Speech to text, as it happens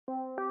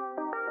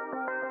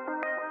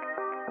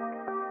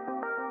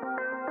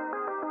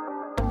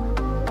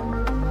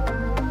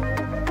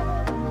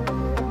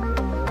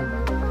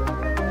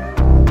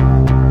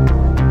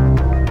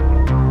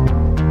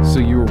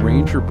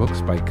arrange your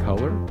books by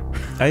color?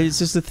 It's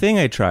just a thing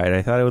I tried.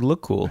 I thought it would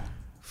look cool.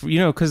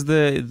 Because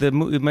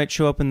it might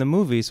show up in the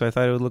movie, so I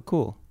thought it would look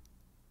cool.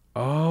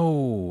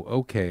 Oh,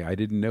 okay. I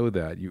didn't know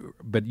that.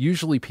 But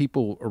usually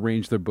people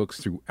arrange their books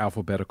through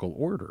alphabetical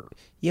order.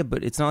 Yeah,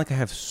 but it's not like I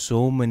have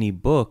so many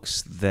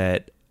books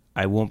that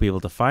I won't be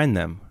able to find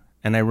them.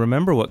 And I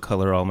remember what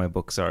color all my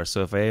books are,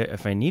 so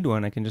if I need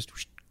one, I can just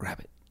grab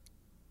it.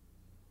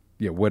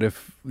 Yeah, what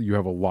if you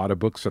have a lot of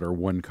books that are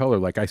one color?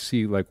 Like I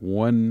see like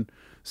one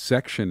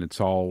section, it's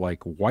all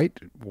like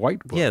white books.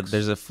 Yeah,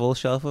 there's a full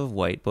shelf of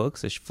white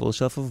books, a full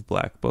shelf of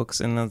black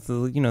books, and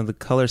the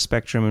color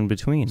spectrum in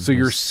between. So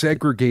you're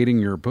segregating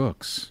your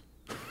books.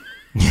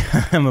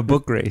 I'm a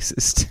book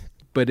racist.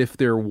 But if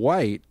they're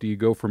white, do you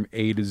go from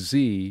A to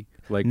Z?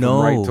 Like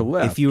no, from right to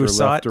left, if you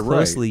saw it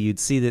closely, right? you'd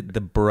see that the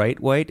bright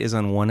white is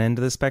on one end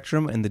of the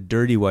spectrum and the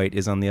dirty white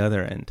is on the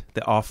other end,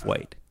 the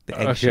off-white, the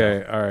eggshell.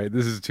 Okay, all right,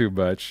 this is too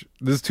much.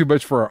 This is too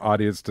much for our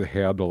audience to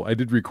handle. I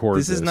did record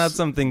this. This is not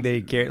something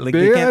they care. Like,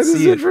 they can't see it.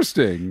 This is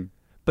interesting.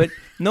 But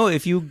no,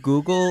 if you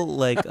Google,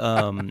 like,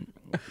 a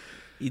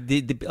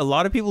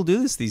lot of people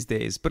do this these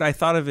days, but I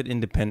thought of it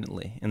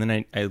independently. And then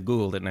I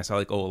Googled it and I saw,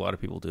 like, a lot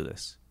of people do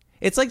this.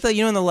 It's like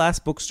in the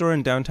last bookstore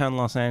in downtown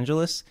Los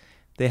Angeles,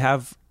 they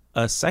have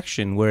a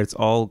section where it's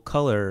all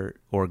color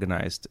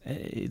organized.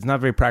 It's not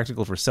very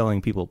practical for selling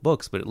people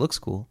books, but it looks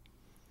cool.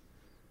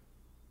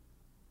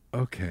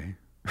 Okay.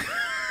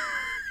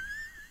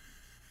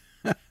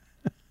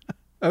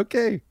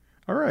 Okay.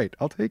 All right.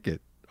 I'll take it.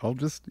 I'll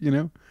just,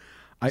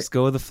 Just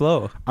go with the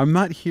flow. I'm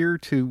not here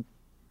to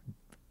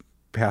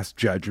pass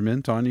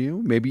judgment on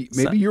you. Maybe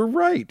you're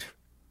right.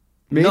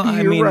 Maybe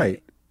you're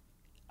right.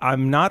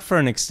 I'm not for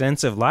an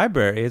extensive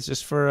library. It's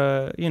just for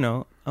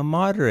a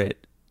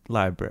moderate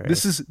library.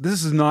 This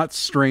is not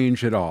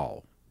strange at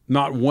all.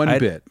 Not one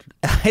bit.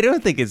 I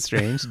don't think it's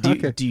strange.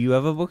 Do you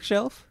have a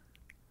bookshelf?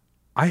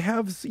 I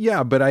have,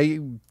 yeah, but I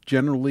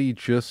generally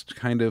just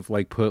kind of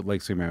like put,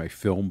 like, say, my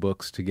film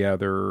books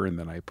together, and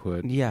then I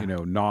put,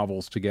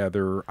 novels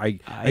together. I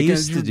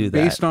used to do that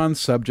based on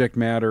subject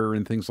matter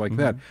and things like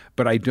that.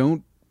 But I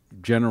don't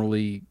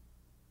generally.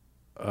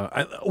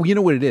 You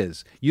know what it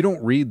is? You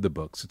don't read the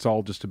books. It's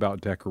all just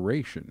about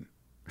decoration.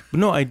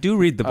 No, I do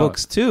read the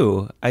books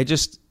too. I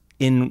just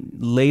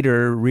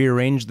later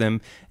rearrange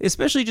them,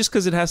 especially just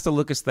because it has to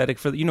look aesthetic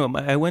for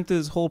I went through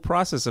this whole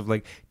process of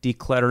like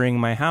decluttering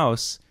my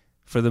house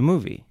for the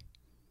movie.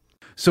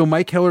 So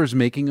Mike Keller is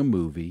making a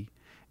movie,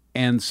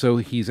 and so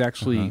he's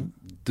actually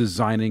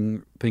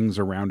designing things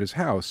around his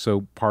house.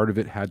 So part of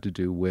it had to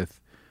do with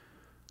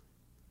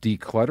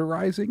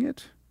declutterizing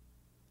it.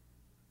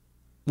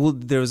 Well,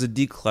 there was a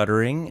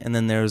decluttering, and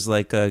then there was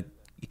like a.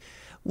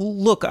 Well,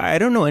 look, I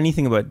don't know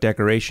anything about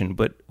decoration,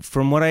 but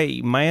from what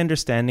my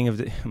understanding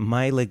of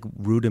my like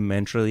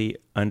rudimentary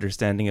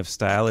understanding of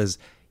style is,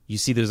 you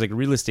see there's like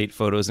real estate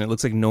photos and it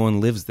looks like no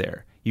one lives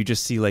there. You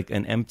just see like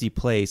an empty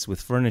place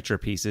with furniture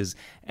pieces.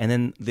 And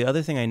then the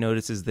other thing I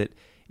notice is that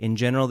in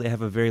general, they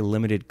have a very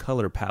limited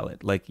color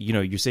palette. Like,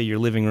 you say your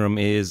living room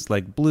is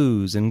like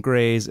blues and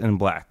grays and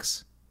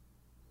blacks,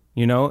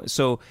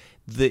 So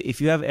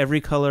if you have every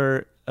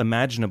color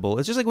imaginable,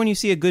 it's just like when you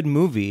see a good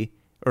movie,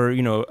 or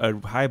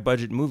a high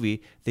budget movie,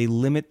 they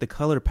limit the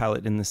color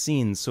palette in the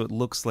scenes so it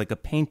looks like a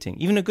painting.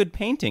 Even a good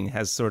painting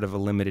has sort of a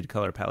limited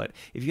color palette.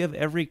 If you have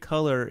every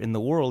color in the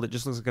world, it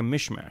just looks like a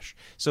mishmash.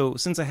 So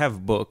since I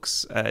have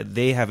books,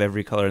 they have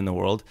every color in the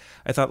world,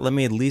 I thought, let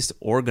me at least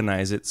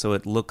organize it so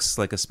it looks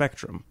like a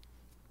spectrum.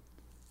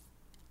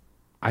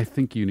 I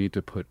think you need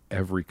to put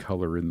every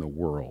color in the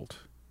world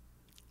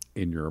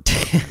in your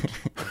apartment.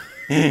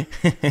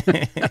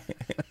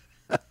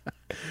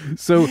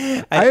 So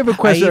I have a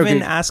question. I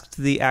even asked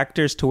the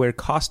actors to wear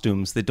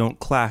costumes that don't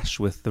clash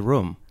with the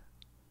room.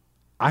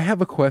 I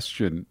have a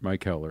question,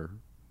 Mike Keller.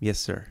 Yes,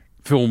 sir.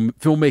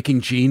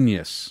 Filmmaking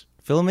genius.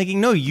 Filmmaking?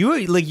 No,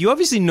 you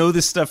obviously know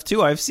this stuff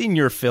too. I've seen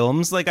your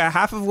films. Like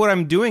half of what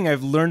I'm doing,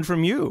 I've learned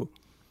from you.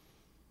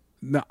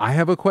 No, I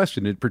have a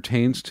question. It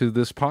pertains to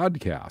this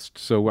podcast.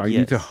 So I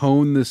need to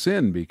hone this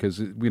in because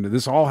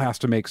this all has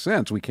to make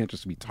sense. We can't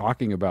just be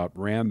talking about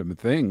random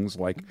things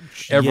like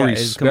every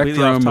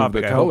spectrum of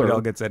the color. I hope it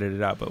all gets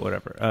edited out, but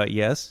whatever.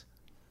 Yes?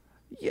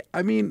 Yeah,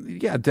 I mean,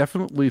 yeah,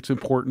 definitely it's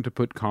important to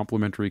put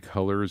complementary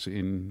colors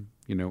in,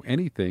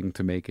 anything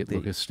to make it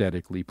look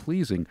aesthetically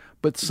pleasing.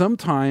 But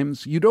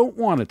sometimes you don't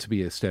want it to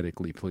be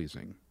aesthetically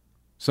pleasing.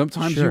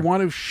 Sometimes you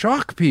want to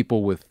shock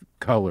people with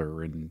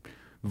color and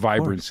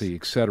vibrancy,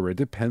 etc. It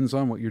depends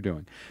on what you're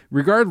doing.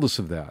 Regardless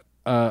of that,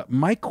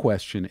 my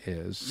question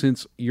is,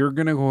 since you're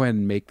going to go ahead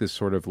and make this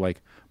sort of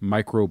like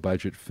micro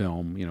budget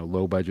film,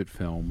 low budget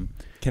film.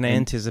 Can I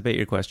anticipate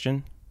your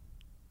question?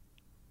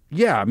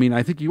 Yeah, I mean,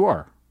 I think you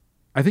are.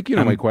 I think you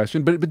know my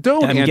question, but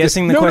don't. I'm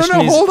guessing the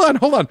question is...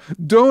 Hold on.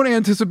 Don't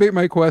anticipate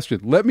my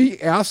question. Let me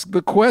ask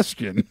the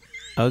question.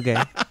 Okay.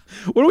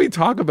 What do we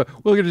talk about?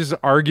 We're going to just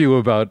argue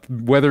about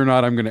whether or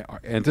not I'm going to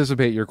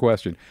anticipate your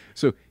question.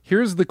 So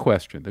here's the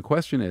question. The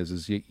question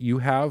is you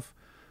have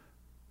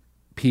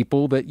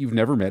people that you've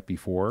never met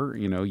before.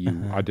 You know, you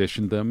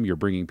auditioned them, you're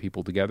bringing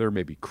people together,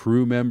 maybe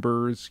crew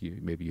members,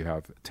 maybe you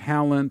have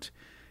talent,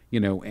 you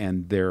know,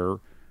 and they're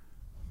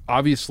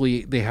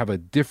obviously they have a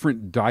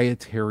different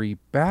dietary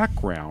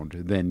background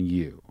than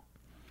you.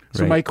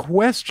 So my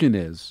question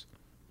is,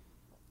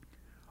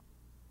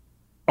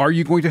 are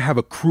you going to have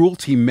a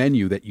cruelty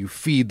menu that you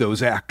feed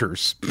those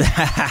actors?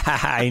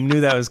 I knew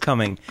that was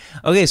coming.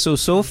 Okay,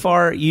 so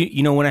far,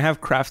 you know, when I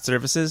have craft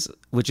services,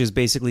 which is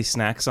basically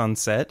snacks on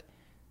set,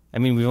 I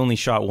mean, we've only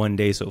shot one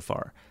day so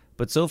far.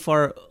 But so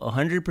far,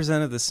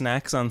 100% of the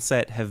snacks on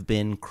set have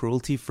been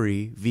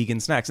cruelty-free vegan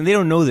snacks. And they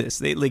don't know this.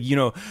 They, like, you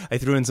know, I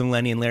threw in some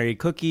Lenny and Larry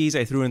cookies.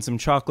 I threw in some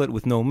chocolate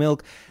with no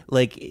milk.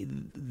 Like,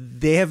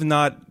 they have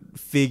not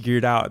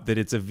figured out that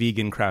it's a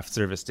vegan craft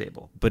service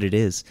table, but it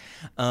is.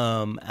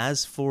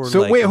 As for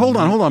wait, hold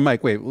on,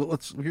 Mike. Wait,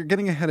 you're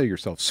getting ahead of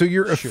yourself. So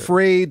you're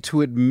afraid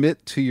to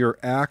admit to your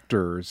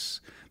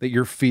actors that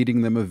you're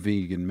feeding them a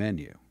vegan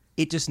menu.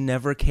 It just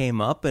never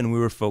came up, and we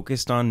were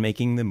focused on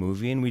making the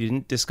movie, and we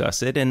didn't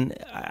discuss it. And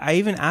I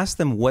even asked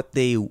them what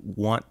they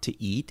want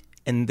to eat,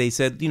 and they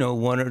said, you know,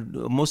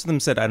 most of them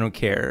said, I don't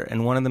care.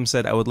 And one of them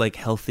said, I would like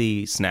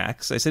healthy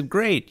snacks. I said,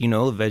 great, you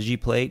know,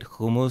 veggie plate,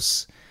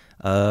 hummus,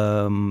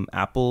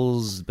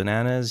 apples,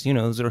 bananas, you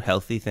know, those are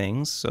healthy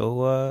things.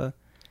 So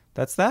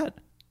that's that.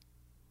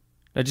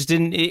 I just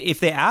didn't.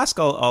 If they ask,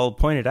 I'll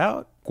point it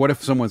out. What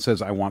if someone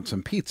says, I want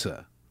some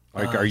pizza?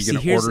 Like, are you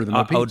going to order them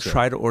a pizza? I would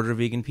try to order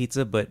vegan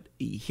pizza, but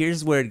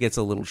here's where it gets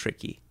a little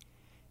tricky.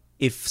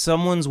 If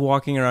someone's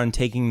walking around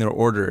taking their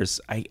orders,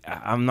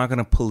 I'm not going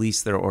to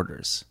police their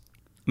orders.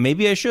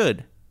 Maybe I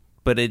should,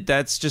 but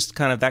that's just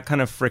kind of that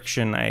kind of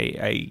friction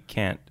I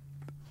can't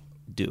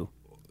do.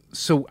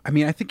 So, I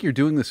mean, I think you're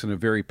doing this in a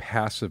very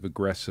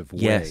passive-aggressive way.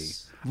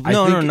 Yes.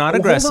 No, not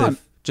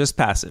aggressive, just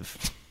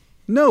passive.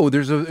 No,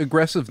 there's an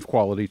aggressive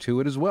quality to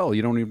it as well.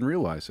 You don't even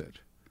realize it.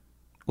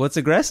 What's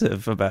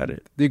aggressive about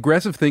it? The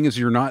aggressive thing is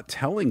you're not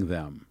telling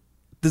them.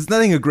 There's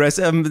nothing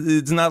aggressive.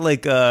 It's not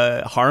like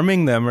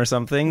harming them or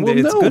something. Well,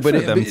 it's no, good but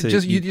for them you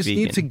just vegan.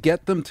 need to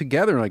get them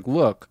together. Like,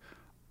 look,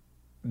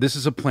 this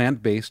is a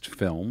plant-based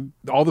film.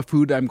 All the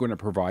food I'm going to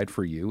provide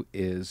for you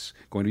is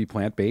going to be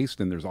plant-based,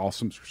 and there's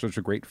such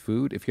a great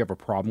food. If you have a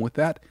problem with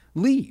that,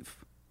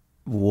 leave.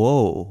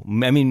 Whoa.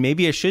 I mean,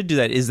 maybe I should do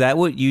that. Is that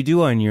what you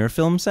do on your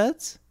film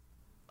sets?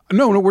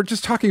 No, we're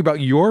just talking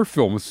about your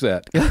film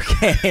set.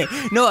 Okay.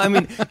 No, I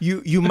mean,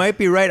 you might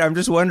be right. I'm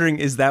just wondering,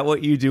 is that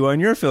what you do on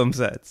your film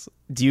sets?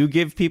 Do you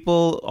give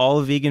people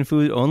all vegan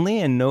food only,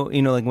 and no,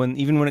 you know, like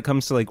even when it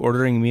comes to like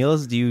ordering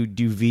meals, do you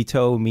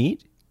veto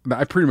meat?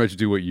 I pretty much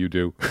do what you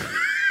do.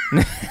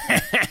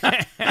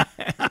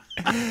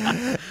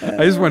 I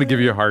just want to give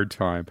you a hard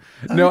time.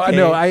 No,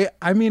 Okay.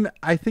 I mean,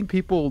 I think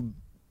people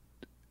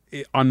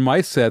on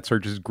my sets are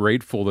just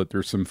grateful that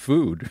there's some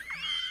food.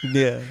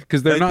 Yeah,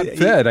 because they're not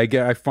fed.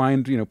 I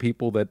find, you know,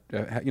 people that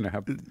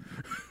have.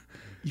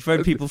 You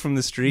find people from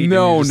the street.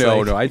 No.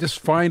 I just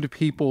find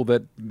people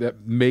that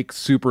make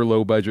super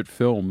low budget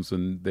films,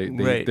 and they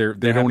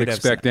don't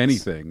expect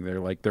anything. They're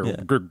like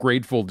they're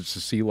grateful just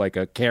to see like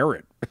a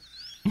carrot.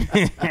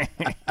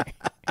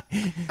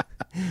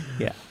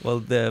 Yeah. Well,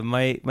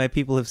 my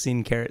people have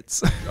seen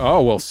carrots.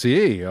 Oh, well,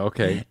 see,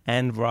 okay,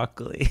 and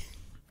broccoli.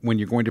 When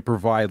you're going to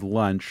provide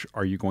lunch,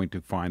 are you going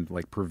to find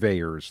like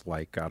purveyors,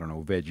 like, I don't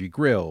know, Veggie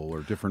Grill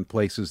or different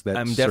places that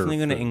I'm definitely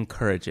going to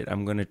encourage it.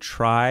 I'm going to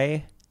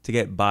try to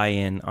get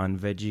buy-in on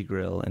Veggie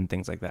Grill and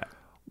things like that.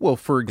 Well,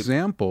 for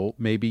example,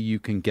 maybe you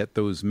can get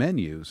those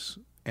menus,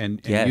 and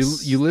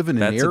Yes, you live in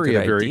an that's a area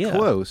good very idea.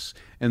 close,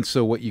 and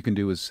so what you can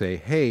do is say,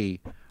 hey,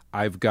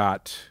 I've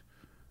got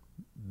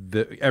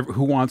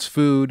who wants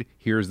food?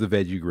 Here's the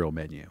Veggie Grill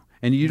menu.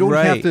 And you don't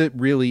have to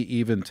really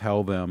even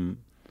tell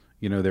them,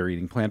 you know, they're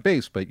eating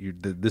plant-based, but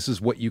this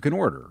is what you can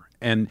order.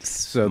 And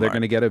so they're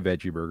going to get a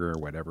veggie burger or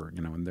whatever,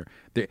 you know, and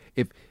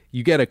if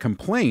you get a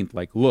complaint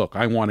like, look,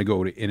 I want to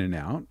go to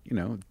In-N-Out, you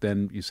know,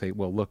 then you say,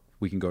 well, look,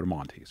 we can go to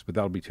Monty's, but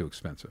that'll be too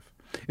expensive.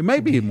 It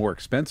might be more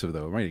expensive,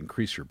 though. It might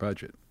increase your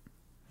budget.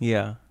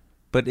 Yeah.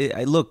 But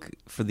look,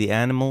 for the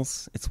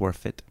animals, it's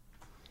worth it.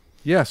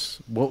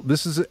 Yes. Well,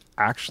 this is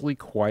actually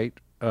quite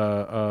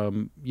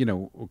you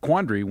know, a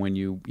quandary when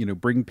you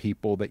bring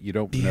people that you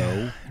don't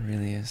know. It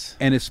really is.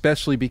 And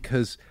especially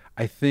because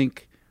I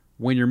think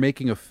when you're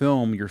making a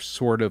film, you're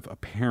sort of a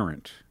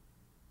parent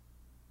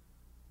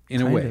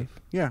in a way.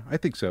 Yeah, I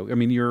think so. I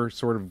mean, you're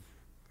sort of,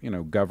 you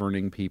know,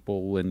 governing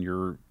people, and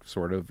you're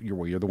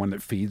the one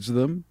that feeds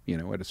them, you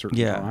know, at a certain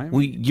time.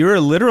 Well, you're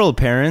a literal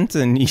parent,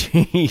 and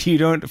you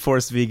don't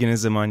force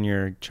veganism on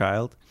your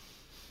child.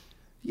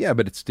 Yeah,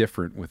 but it's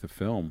different with a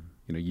film.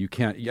 You know, you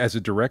can't, as a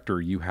director,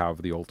 you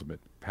have the ultimate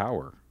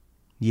power.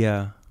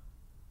 Yeah.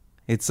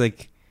 It's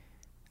like,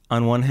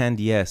 on one hand,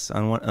 yes.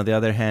 On the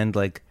other hand,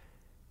 like,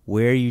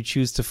 where you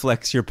choose to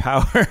flex your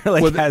power,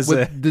 like,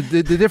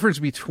 the difference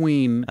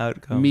between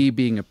outcome. Me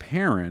being a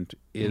parent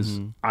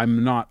is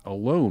I'm not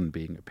alone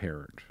being a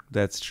parent.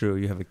 That's true.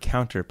 You have a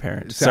counter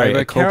parent. So Sorry,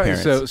 a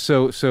co-parent.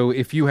 So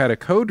if you had a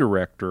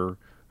co-director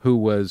who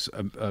was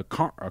a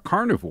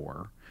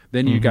carnivore,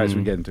 Then you guys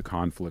would get into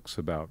conflicts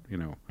about,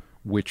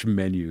 which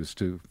menus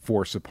to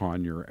force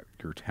upon your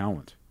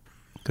talent.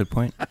 Good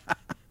point.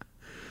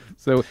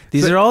 So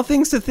these are all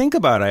things to think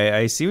about.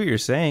 I see what you're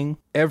saying.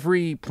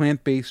 Every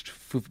plant-based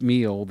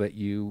meal that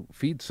you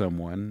feed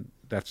someone,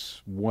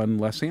 that's one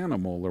less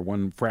animal or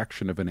one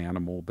fraction of an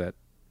animal that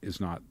is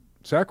not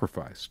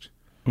sacrificed.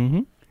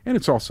 Mm-hmm. And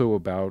it's also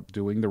about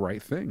doing the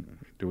right thing,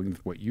 doing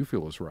what you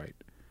feel is right.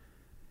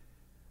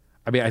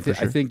 I mean, I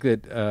think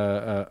that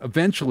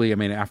eventually,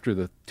 after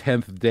the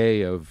 10th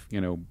day of,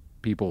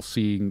 people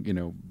seeing,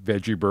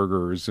 veggie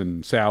burgers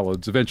and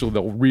salads, eventually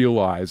they'll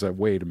realize that,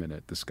 wait a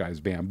minute, this guy's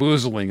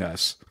bamboozling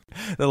us.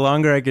 The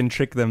longer I can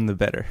trick them, the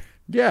better.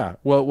 Yeah.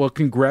 Well,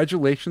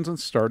 congratulations on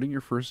starting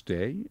your first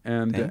day.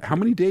 And how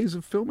many days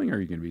of filming are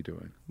you going to be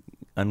doing?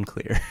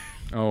 Unclear.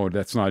 Oh,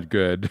 that's not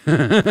good.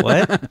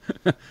 What?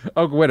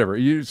 Oh, whatever.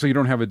 So you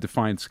don't have a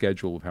defined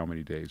schedule of how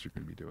many days you're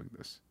going to be doing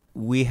this?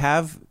 We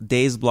have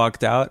days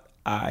blocked out.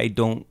 I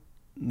don't,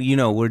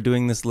 we're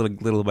doing this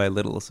little by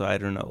little, so I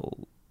don't know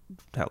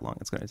how long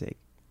it's going to take.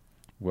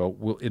 Well,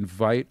 we'll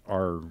invite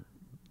our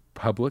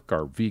public,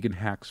 our Vegan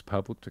Hacks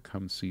public, to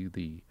come see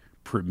the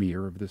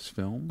premiere of this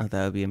film. Oh,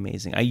 that would be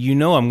amazing.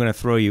 I'm going to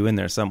throw you in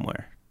there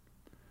somewhere.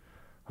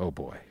 Oh,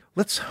 boy.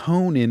 Let's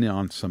hone in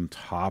on some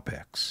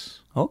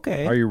topics.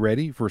 Okay. Are you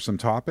ready for some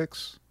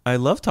topics? I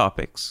love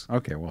topics.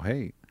 Okay, well,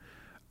 hey.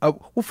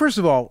 Well, first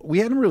of all, we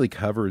hadn't really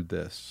covered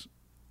this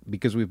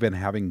because we've been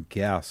having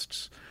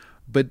guests.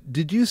 But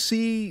did you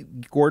see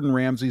Gordon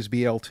Ramsay's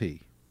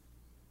BLT?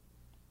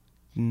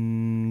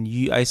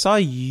 I saw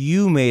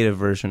you made a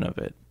version of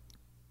it,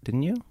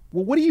 didn't you?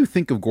 Well, what do you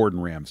think of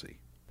Gordon Ramsay?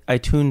 I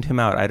tuned him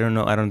out. I don't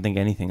know. I don't think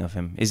anything of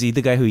him. Is he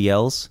the guy who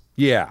yells?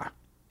 Yeah.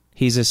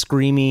 He's a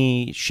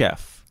screamy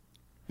chef.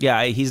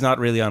 Yeah, he's not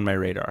really on my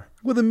radar.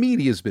 Well, the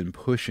media's been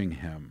pushing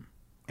him,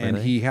 and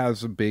Really? he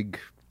has a big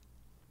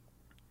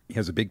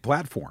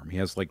platform. He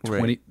has like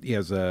 20. Right. He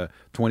has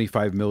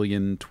 25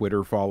 million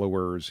Twitter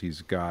followers.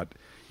 He's got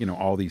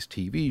all these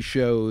TV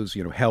shows.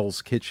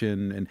 Hell's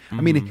Kitchen, and I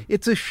mean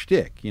it's a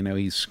shtick.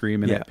 He's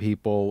screaming at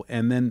people,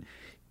 and then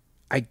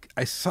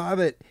I saw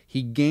that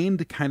he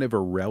gained kind of a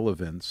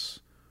relevance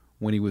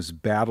when he was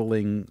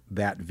battling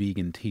that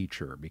vegan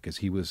teacher because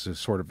he was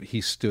he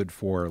stood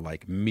for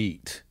like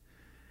meat.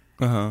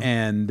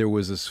 And there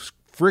was this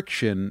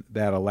friction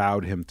that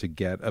allowed him to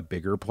get a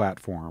bigger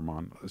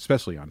platform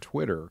especially on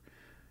Twitter.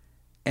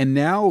 And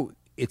now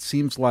it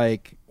seems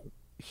like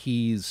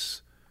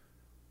he's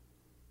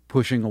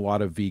pushing a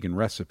lot of vegan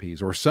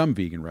recipes or some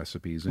vegan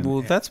recipes.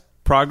 Well, that's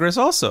progress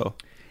also.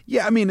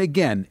 Yeah, I mean,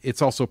 again,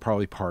 it's also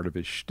probably part of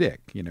his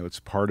shtick. It's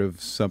part of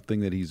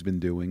something that he's been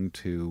doing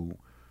to,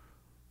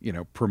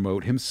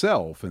 promote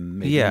himself and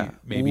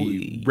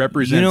maybe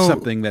represent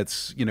something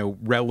that's,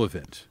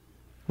 relevant.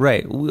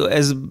 Right.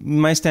 As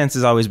my stance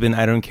has always been,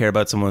 I don't care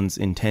about someone's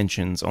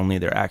intentions, only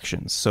their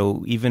actions.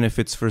 So even if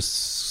it's for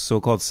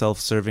so-called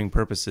self-serving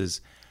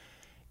purposes,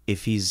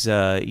 if he's,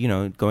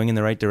 going in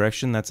the right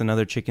direction, that's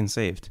another chicken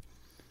saved.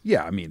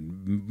 Yeah, I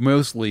mean,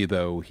 mostly,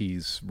 though,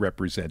 he's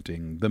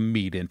representing the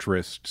meat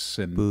interests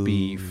and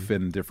beef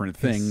and different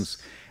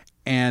things.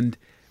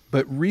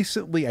 But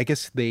recently, I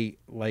guess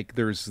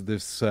there's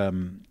this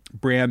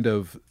brand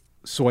of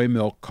soy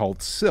milk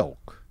called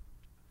Silk.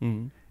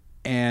 Mm-hmm.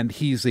 And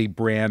he's a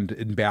brand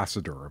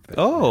ambassador of that.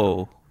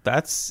 Oh,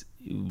 that's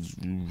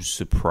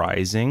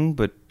surprising,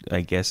 but I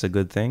guess a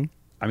good thing.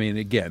 I mean,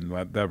 again,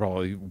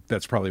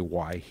 that's probably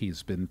why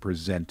he's been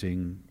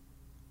presenting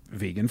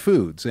vegan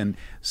foods. And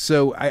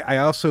so I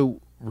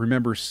also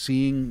remember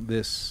seeing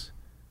this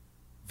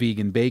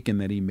vegan bacon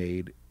that he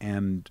made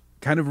and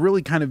kind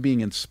of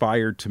being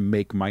inspired to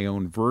make my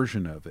own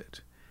version of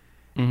it.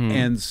 Mm-hmm.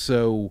 And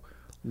so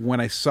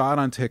when I saw it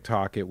on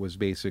TikTok, it was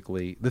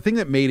basically the thing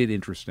that made it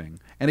interesting.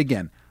 And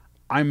again,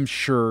 I'm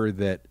sure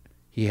that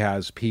he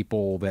has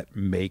people that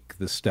make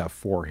the stuff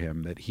for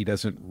him, that he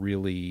doesn't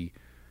really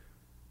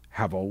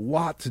have a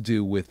lot to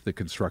do with the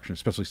construction,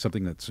 especially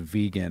something that's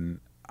vegan.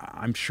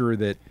 I'm sure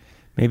that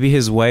maybe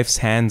his wife's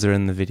hands are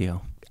in the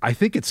video. I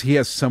think he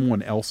has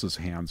someone else's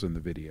hands in the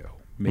video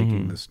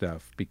making the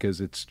stuff, because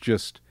it's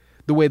just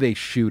the way they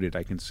shoot it.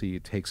 I can see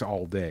it takes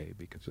all day,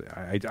 because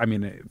I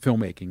mean,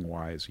 filmmaking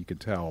wise, you can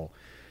tell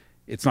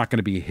it's not going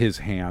to be his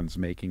hands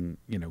making,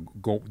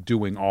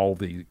 doing all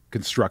the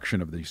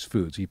construction of these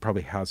foods. He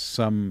probably has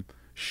some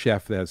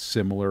chef that has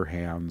similar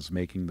hands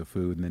making the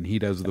food, and then he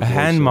does the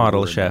hand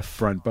model chef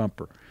front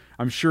bumper.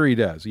 I'm sure he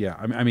does. Yeah.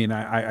 I mean,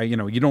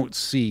 you don't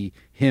see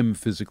him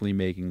physically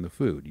making the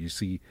food. You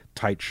see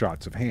tight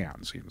shots of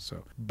hands.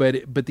 So,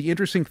 but the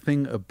interesting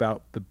thing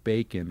about the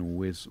bacon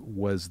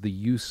was the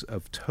use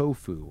of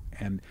tofu,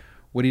 and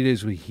what he did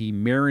is he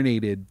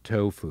marinated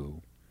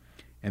tofu,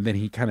 and then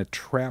he kind of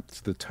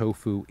trapped the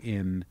tofu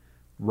in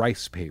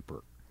rice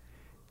paper.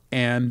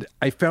 And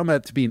I found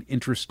that to be an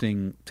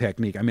interesting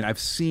technique. I mean, I've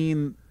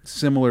seen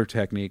similar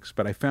techniques,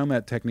 but I found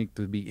that technique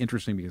to be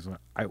interesting because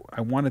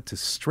I wanted to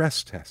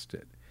stress test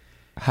it.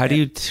 How do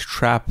you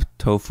trap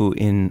tofu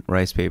in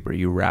rice paper?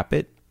 You wrap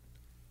it?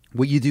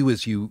 What you do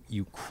is you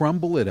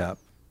crumble it up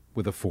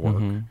with a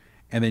fork,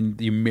 and then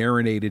you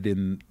marinate it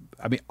in,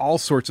 I mean, all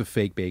sorts of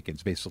fake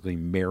bacons, basically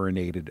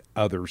marinated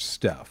other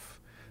stuff.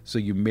 So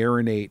you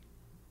marinate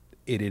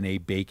it in a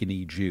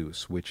bacony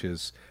juice, which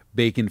is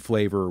bacon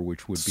flavor,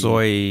 which would be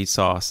soy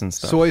sauce and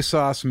stuff. Soy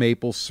sauce,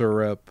 maple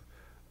syrup,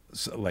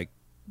 like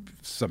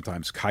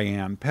sometimes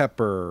cayenne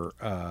pepper,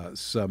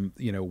 some,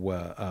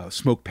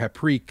 smoked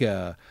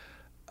paprika,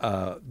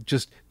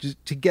 just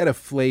to get a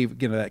flavor,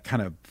 that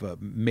kind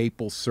of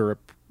maple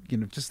syrup,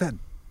 just that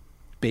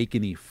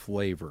bacony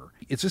flavor.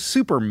 It's a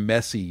super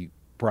messy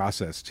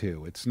process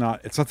too. It's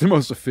not the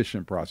most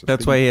efficient process.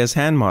 That's why he has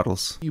hand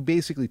models. You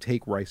basically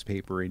take rice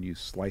paper and you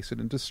slice it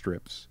into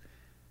strips.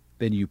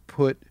 Then you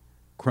put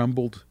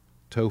crumbled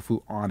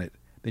tofu on it.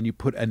 Then you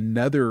put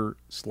another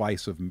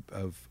slice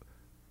of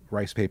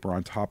rice paper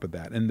on top of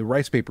that. And the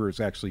rice paper has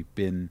actually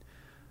been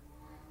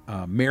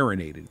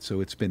marinated,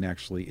 so it's been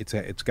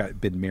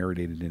been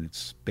marinated in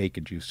its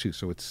bacon juice too.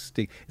 So it's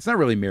not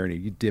really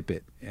marinated. You dip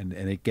it and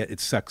it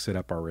sucks it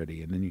up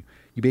already, and then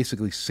you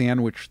basically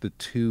sandwich the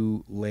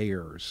two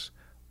layers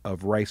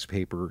of rice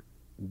paper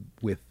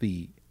with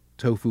the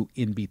tofu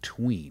in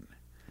between.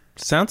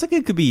 Sounds like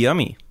it could be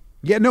yummy.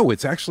 Yeah, no,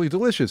 it's actually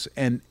delicious.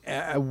 And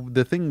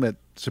the thing that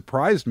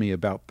surprised me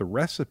about the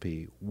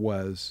recipe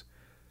was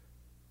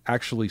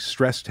actually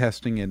stress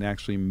testing and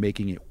actually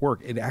making it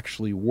work. It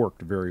actually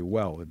worked very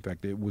well. In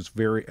fact, it was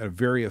a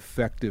very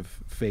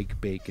effective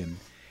fake bacon.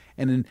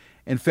 And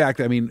in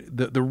fact, I mean,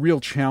 the real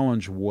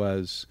challenge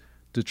was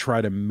to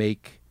try to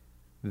make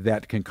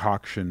that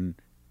concoction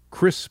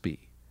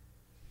crispy.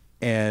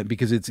 And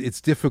because it's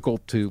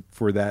difficult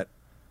for that,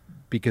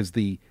 because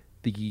the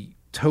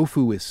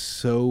tofu is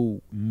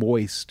so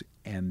moist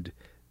and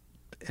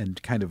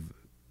kind of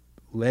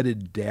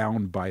leaded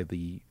down by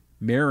the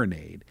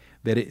marinade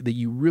that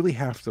you really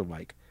have to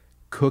like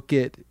cook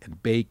it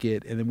and bake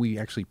it, and then we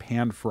actually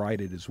pan fried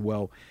it as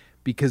well,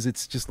 because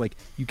it's just like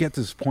you get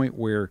to this point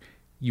where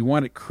you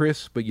want it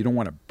crisp but you don't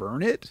want to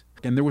burn it.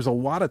 And there was a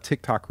lot of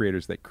TikTok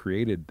creators that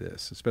created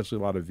this, especially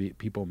a lot of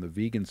people in the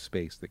vegan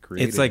space that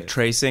created it. It's like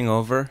tracing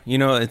over,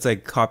 it's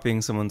like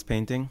copying someone's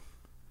painting.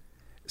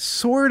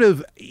 Sort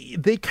of.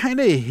 They kind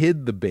of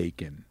hid the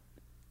bacon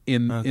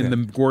in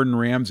the Gordon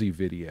Ramsay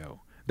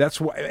video.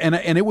 That's why,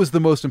 and it was the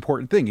most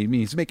important thing. I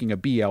mean, he's making a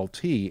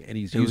BLT, and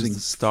he's using the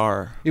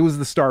star. It was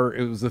the star.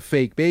 It was the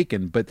fake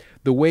bacon, but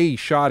the way he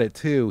shot it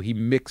too, he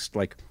mixed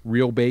like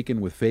real bacon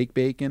with fake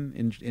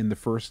bacon in the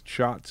first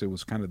shot. So it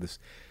was kind of this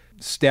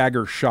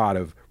stagger shot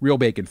of real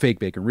bacon, fake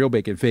bacon, real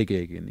bacon, fake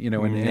bacon. There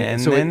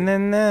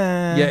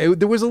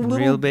was a little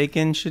real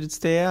bacon should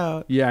stay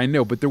out. Yeah, I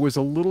know, but there was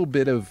a little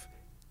bit of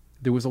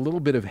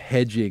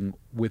hedging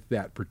with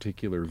that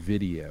particular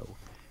video.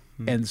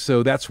 And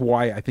so that's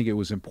why I think it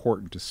was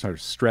important to sort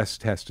of stress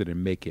test it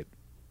and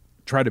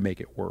try to make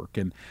it work.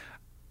 And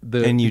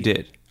you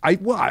did.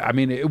 I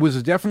mean, it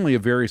was definitely a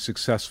very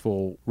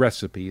successful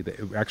recipe that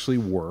it actually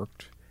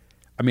worked.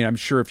 I mean, I'm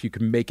sure if you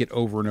can make it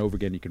over and over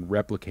again, you can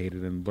replicate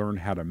it and learn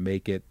how to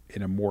make it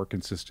in a more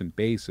consistent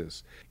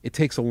basis. It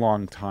takes a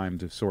long time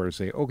to sort of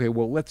say, okay,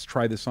 well, let's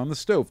try this on the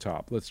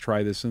stovetop. Let's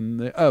try this in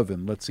the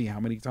oven. Let's see how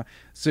many times.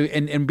 So,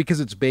 and because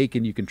it's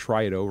bacon, you can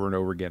try it over and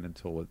over again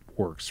until it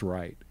works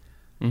right.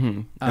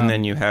 Mm-hmm. And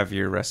then you have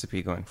your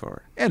recipe going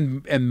forward.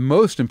 And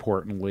most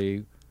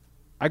importantly,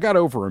 I got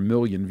over 1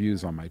 million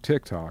views on my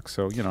TikTok,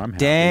 so I'm happy.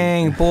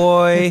 Dang,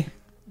 boy.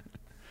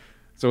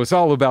 So it's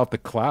all about the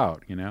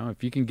clout,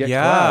 if you can get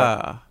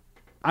clout.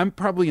 I'm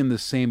probably in the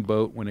same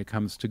boat when it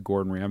comes to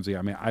Gordon Ramsay.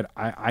 I mean,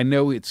 I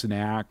know it's an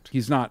act.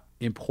 He's not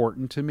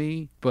important to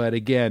me, but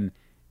again,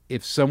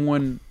 if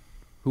someone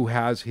who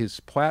has his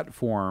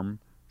platform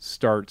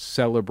starts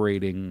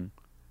celebrating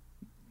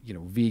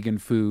vegan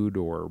food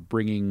or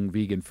bringing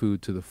vegan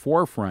food to the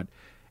forefront.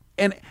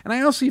 And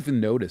I also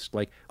even noticed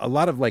like a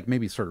lot of like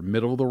maybe sort of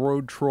middle of the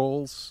road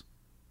trolls,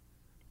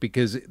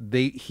 because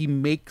he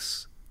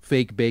makes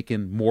fake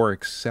bacon more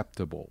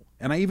acceptable.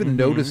 And I even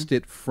noticed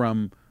it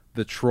from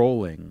the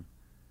trolling,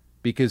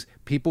 because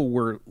people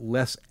were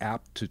less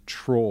apt to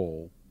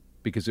troll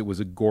because it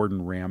was a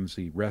Gordon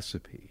Ramsay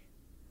recipe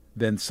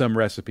than some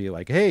recipe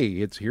like,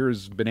 hey,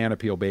 here's banana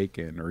peel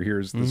bacon, or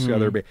here's this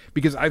other bacon.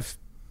 Because I've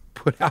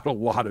put out a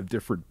lot of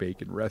different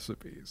bacon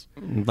recipes.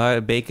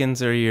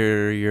 Bacons are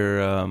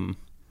your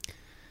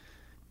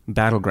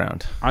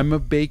battleground. I'm a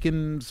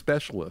bacon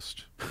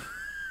specialist.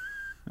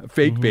 A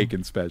fake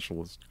bacon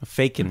specialist. A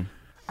fakin'.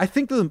 I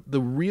think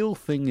the real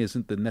thing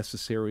isn't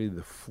necessarily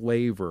the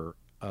flavor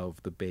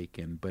of the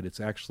bacon, but it's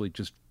actually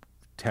just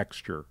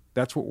texture.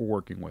 That's what we're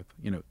working with.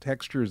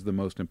 Texture is the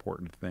most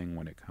important thing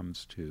when it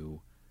comes to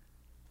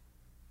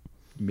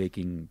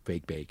making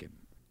fake bacon.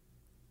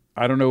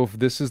 I don't know if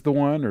this is the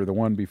one or the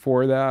one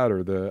before that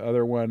or the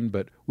other one,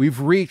 but we've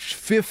reached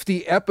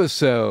 50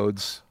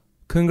 episodes.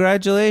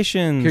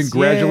 Congratulations.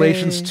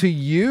 Congratulations Yay. To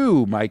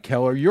you, Mike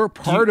Keller. You're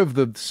part of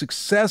the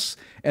success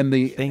and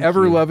the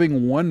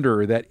ever-loving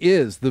wonder that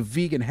is the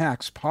Vegan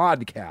Hacks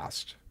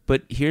podcast.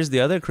 But here's the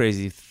other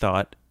crazy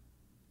thought.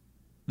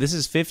 This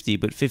is 50,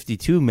 but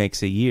 52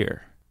 makes a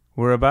year.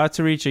 We're about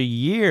to reach a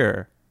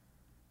year.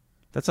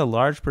 That's a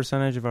large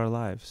percentage of our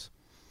lives.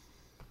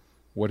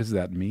 What does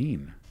that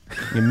mean?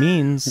 It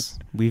means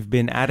we've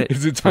been at it.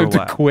 Is it time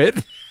to quit?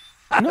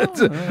 No,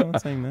 I'm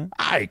not saying that.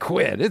 I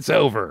quit. It's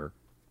over.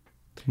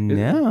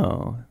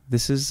 No,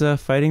 this is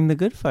fighting the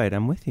good fight.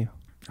 I'm with you.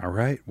 All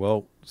right.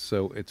 Well,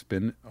 so it's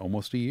been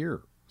almost a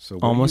year. So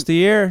almost a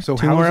year. So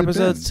 2 more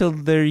episodes till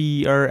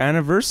our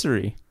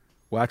anniversary.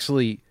 Well,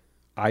 actually,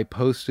 I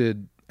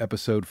posted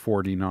episode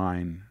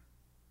 49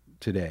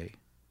 today.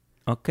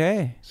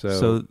 Okay.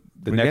 So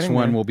the next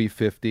one will be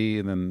 50,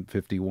 and then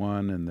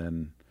 51, and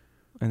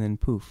then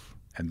poof.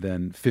 And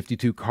then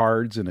 52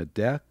 cards in a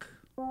deck.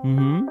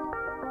 Mm-hmm.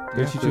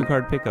 52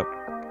 card pickup.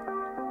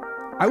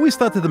 I always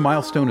thought that the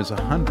milestone is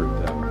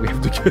 100, though. We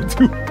have to get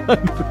to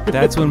 100.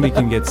 That's when we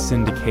can get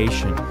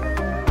syndication.